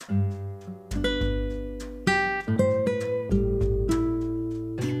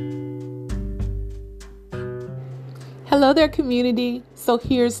Hello there, community. So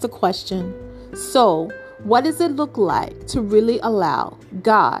here's the question. So, what does it look like to really allow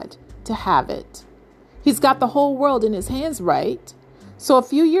God to have it? He's got the whole world in his hands, right? So a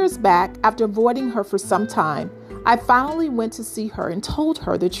few years back, after avoiding her for some time, I finally went to see her and told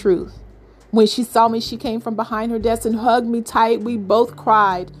her the truth. When she saw me, she came from behind her desk and hugged me tight. We both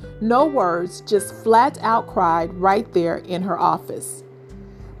cried. No words, just flat out cried right there in her office.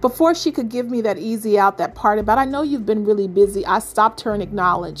 Before she could give me that easy out, that part about, I know you've been really busy, I stopped her and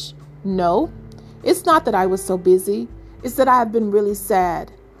acknowledged, no, it's not that I was so busy. It's that I have been really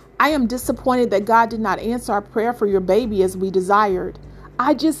sad. I am disappointed that God did not answer our prayer for your baby as we desired.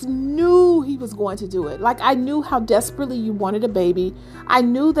 I just knew he was going to do it. Like I knew how desperately you wanted a baby. I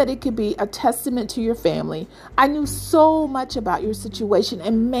knew that it could be a testament to your family. I knew so much about your situation.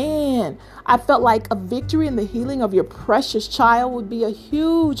 And man, I felt like a victory in the healing of your precious child would be a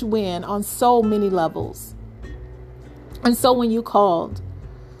huge win on so many levels. And so when you called,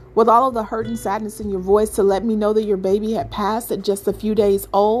 with all of the hurt and sadness in your voice to let me know that your baby had passed at just a few days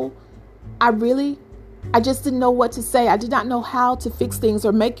old, I just didn't know what to say. I did not know how to fix things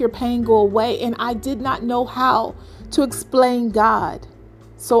or make your pain go away. And I did not know how to explain God.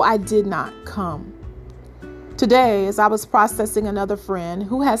 So I did not come. Today, as I was processing another friend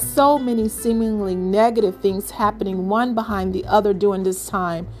who has so many seemingly negative things happening one behind the other during this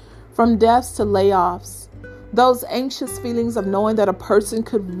time, from deaths to layoffs, those anxious feelings of knowing that a person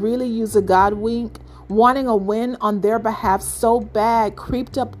could really use a God wink, wanting a win on their behalf so bad,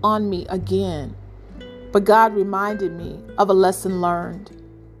 creeped up on me again. But God reminded me of a lesson learned.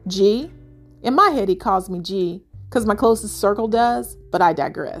 G, in my head, he calls me G because my closest circle does, but I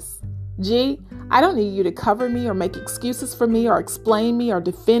digress. G, I don't need you to cover me or make excuses for me or explain me or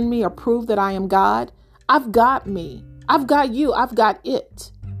defend me or prove that I am God. I've got me. I've got you. I've got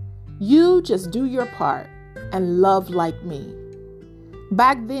it. You just do your part and love like me.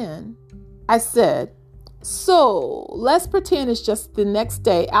 Back then, I said, so let's pretend it's just the next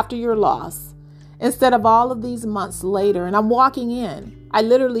day after your loss. Instead of all of these months later, and I'm walking in, I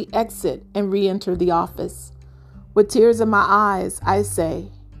literally exit and re-enter the office. With tears in my eyes, I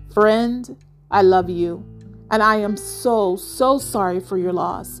say, friend, I love you. And I am so sorry for your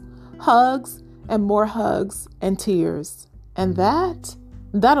loss. Hugs and more hugs and tears. And that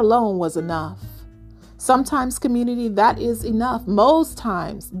alone was enough. Sometimes, community, that is enough. Most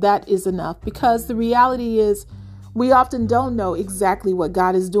times that is enough, because the reality is we often don't know exactly what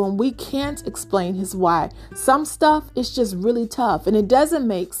God is doing. We can't explain his why. Some stuff is just really tough and it doesn't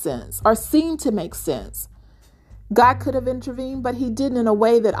make sense or seem to make sense. God could have intervened, but he didn't in a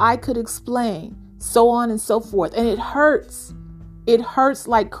way that I could explain, so on and so forth. And it hurts. It hurts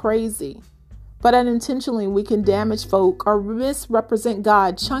like crazy. But unintentionally, we can damage folk or misrepresent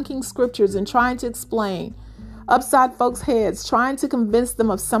God, chunking scriptures and trying to explain upside folks' heads, trying to convince them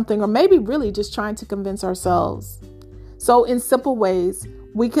of something, or maybe really just trying to convince ourselves. So in simple ways,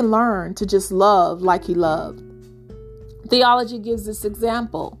 we can learn to just love like he loved. Theology gives this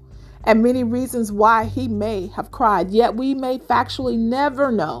example and many reasons why he may have cried, yet we may factually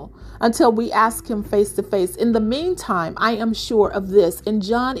never know until we ask him face to face. In the meantime, I am sure of this. In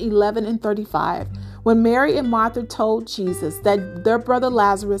John 11:35, when Mary and Martha told Jesus that their brother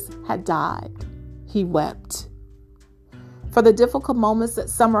Lazarus had died, he wept. For the difficult moments that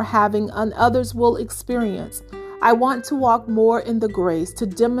some are having and others will experience, I want to walk more in the grace to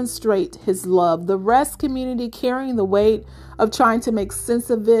demonstrate his love. The rest, community, carrying the weight of trying to make sense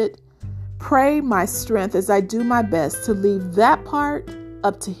of it, pray my strength as I do my best to leave that part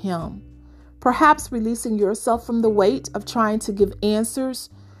up to him. Perhaps releasing yourself from the weight of trying to give answers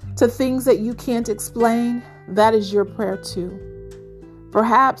to things that you can't explain, that is your prayer too.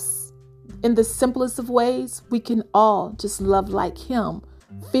 Perhaps in the simplest of ways, we can all just love like him,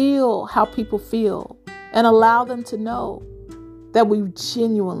 feel how people feel, and allow them to know that we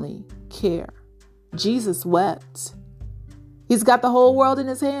genuinely care. Jesus wept. He's got the whole world in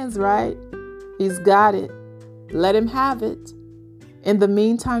his hands, right? He's got it. Let him have it. In the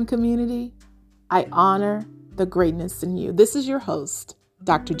meantime, community, I honor the greatness in you. This is your host,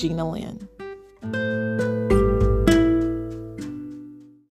 Dr. Gina Lynn.